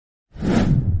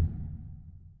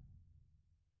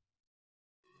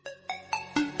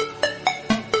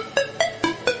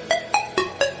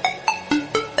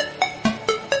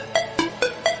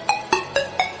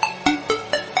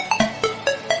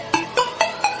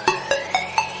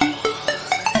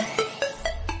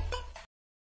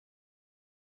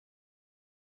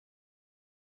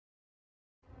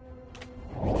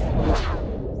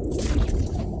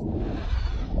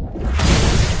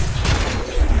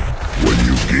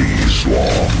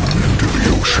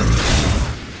ocean.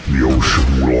 The ocean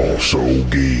will also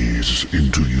gaze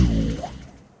into you.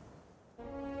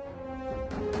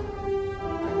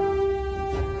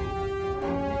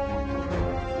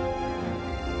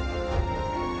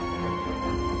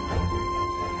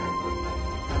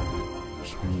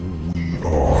 That's who we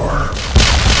are.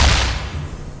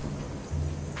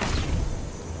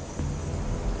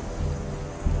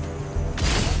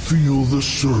 Feel the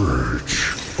surge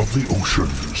of the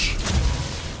oceans.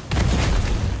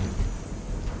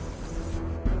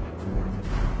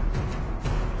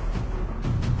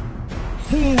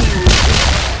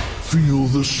 Feel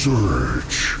the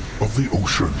surge of the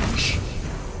oceans.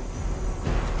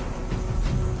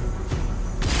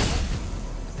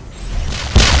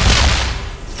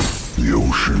 The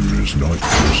ocean is not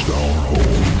just our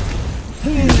home.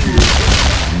 It is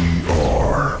who we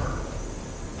are.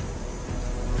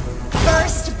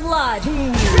 First blood.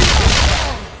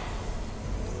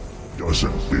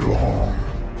 Doesn't belong.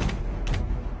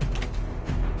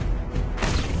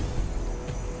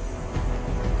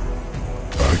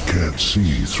 I can't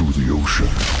see through the ocean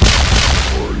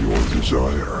or your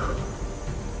desire.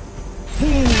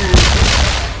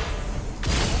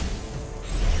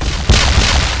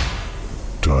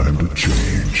 Time to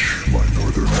change, my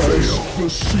northern veil. Ask the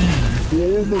sea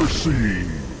for mercy.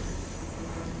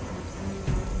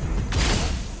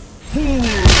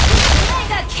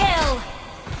 Mega kill.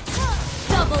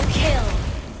 Double kill.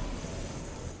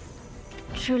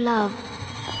 True love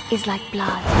is like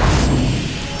blood.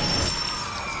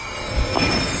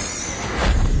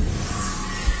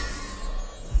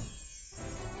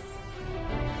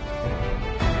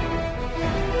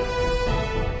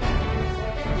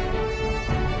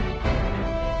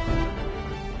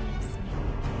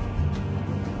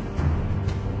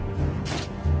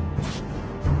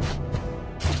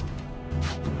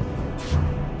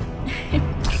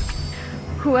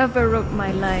 Whoever wrote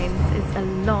my lines is a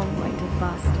long-winded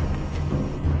bastard.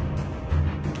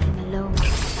 I'm alone.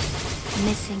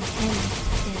 Missing him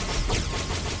is...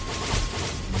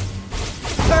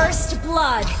 First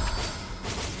blood.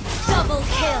 Double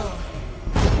kill.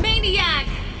 Maniac.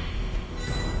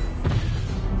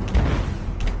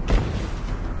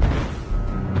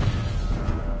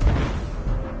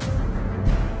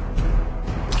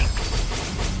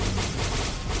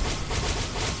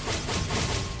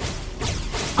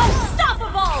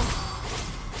 Unstoppable.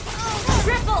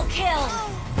 Triple kill.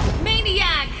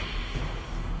 Maniac.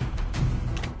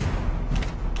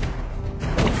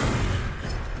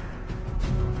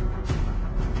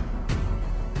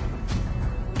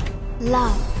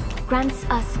 Love grants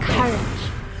us courage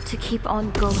to keep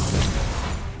on going.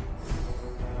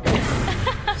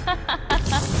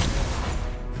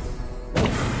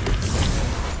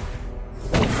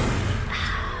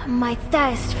 My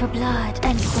thirst for blood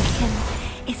and for him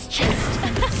is just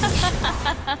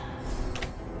insatiable.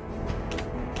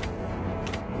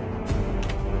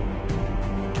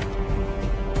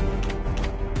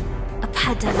 A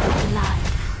puddle of blood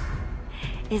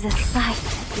is a sight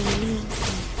that relieves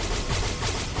me.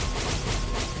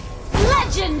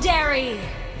 Legendary.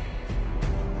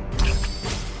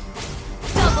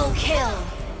 Double kill.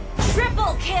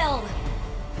 Triple kill.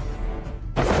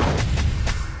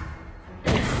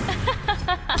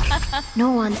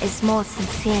 No one is more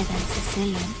sincere than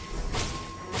Sicilian.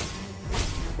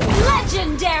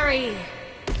 Legendary.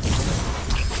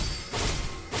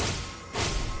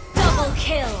 Double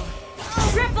kill.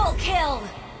 Triple kill.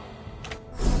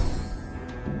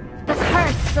 The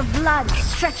curse of blood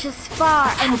stretches far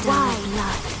and wide.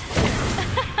 Blood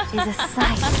is a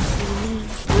sight that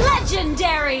relieves.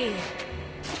 Legendary.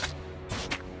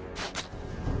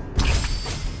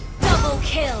 Double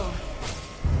kill.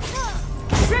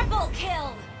 Triple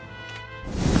kill.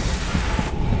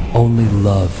 Only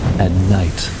love and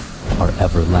night are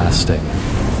everlasting.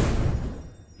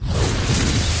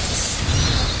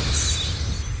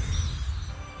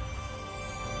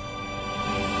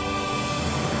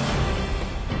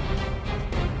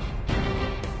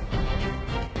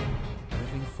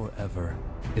 Living forever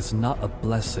is not a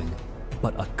blessing,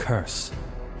 but a curse.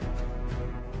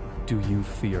 Do you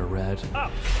fear red?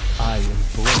 I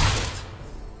embrace it.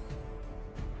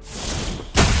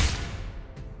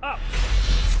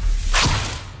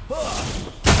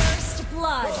 First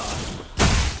blood.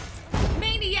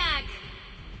 Maniac.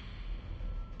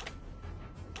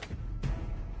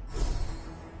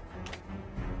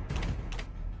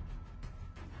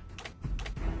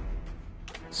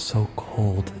 So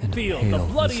cold and Feel pale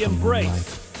the bloody is the embrace.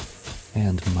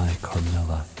 moonlight, and my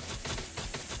Carmilla.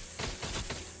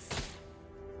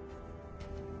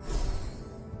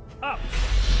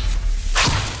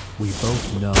 We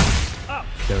both know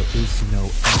There is no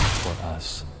end for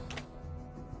us.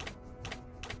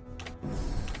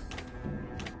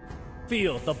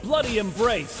 Feel the bloody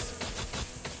embrace.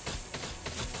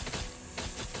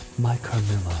 My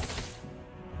Carmilla,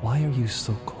 why are you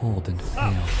so cold and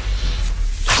pale?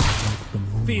 Just like the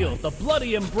moonlight. Feel the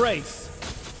bloody embrace.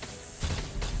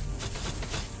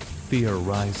 Fear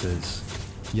rises,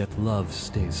 yet love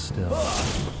stays still.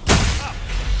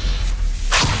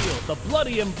 Feel the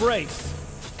bloody embrace.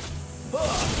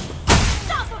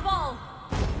 Unstoppable!